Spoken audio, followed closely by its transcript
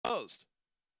closed.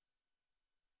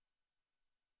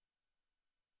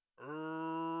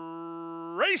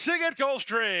 Racing at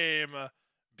Gulfstream.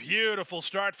 Beautiful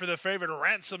start for the favorite,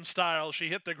 Ransom Style. She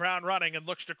hit the ground running and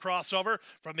looks to cross over.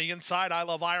 From the inside, I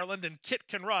Love Ireland and Kit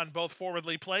Can Run, both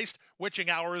forwardly placed. Witching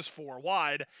Hour is 4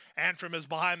 wide. Antrim is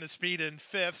behind the speed in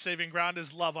 5th. Saving ground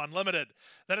is Love Unlimited.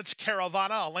 Then it's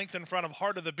Caravana, a length in front of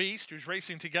Heart of the Beast, who's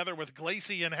racing together with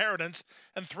Glacy Inheritance,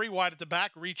 and 3 wide at the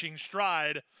back, Reaching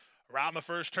Stride. Around the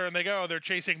first turn they go. They're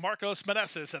chasing Marcos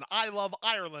Meneses and I Love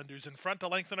Ireland, who's in front a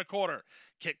length and a quarter.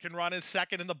 Kit Can Run is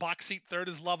second. In the box seat, third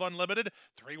is Love Unlimited.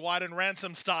 3 wide and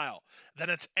Ransom Style. Then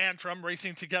it's Antrim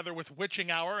racing together with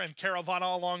Witching Hour and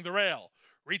Caravana along the rail.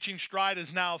 Reaching Stride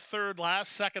is now third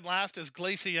last. Second last is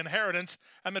Glacy Inheritance,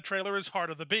 and the trailer is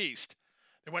Heart of the Beast.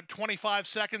 They went 25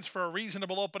 seconds for a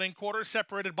reasonable opening quarter,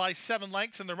 separated by 7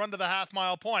 lengths in the run to the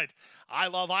half-mile point. I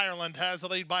Love Ireland has the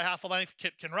lead by half a length.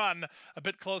 Kit Can Run a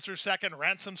bit closer second.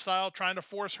 Ransom Style trying to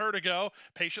force her to go.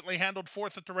 Patiently handled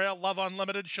fourth at the rail. Love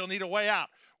Unlimited, she'll need a way out.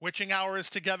 Witching Hour is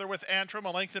together with Antrim, a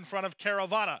length in front of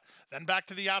Caravana. Then back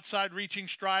to the outside, Reaching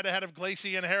Stride ahead of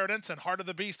Glacy Inheritance, and Heart of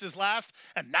the Beast is last.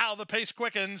 And now the pace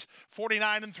quickens.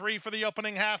 49-3 for the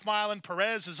opening half mile, and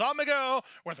Perez is on the go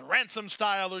with Ransom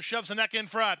Style, who shoves the neck in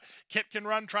front. Kit Can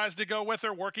Run tries to go with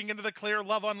her, working into the clear.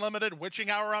 Love Unlimited,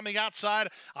 Witching Hour on the outside.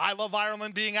 I Love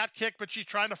Ireland being out kicked, but she's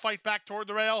trying to fight back toward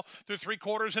the rail through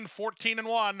 3/4 and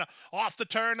 14-1. Off the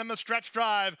turn and the stretch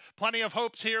drive. Plenty of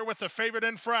hopes here with the favorite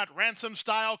in front. Ransom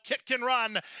Style, Kit Can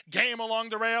Run, game along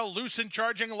the rail, loose and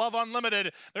charging Love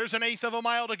Unlimited. There's an 1/8 of a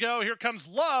mile to go. Here comes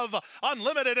Love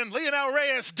Unlimited and Leonel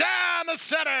Reyes down the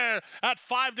center at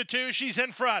 5-2. She's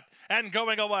in front and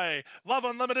going away. Love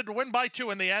Unlimited to win by 2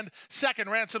 in the end. Second,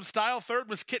 Ransom Style. Third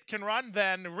was Kit Can Run.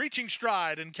 Then Reaching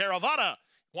Stride and Caravana,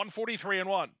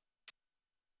 143-1.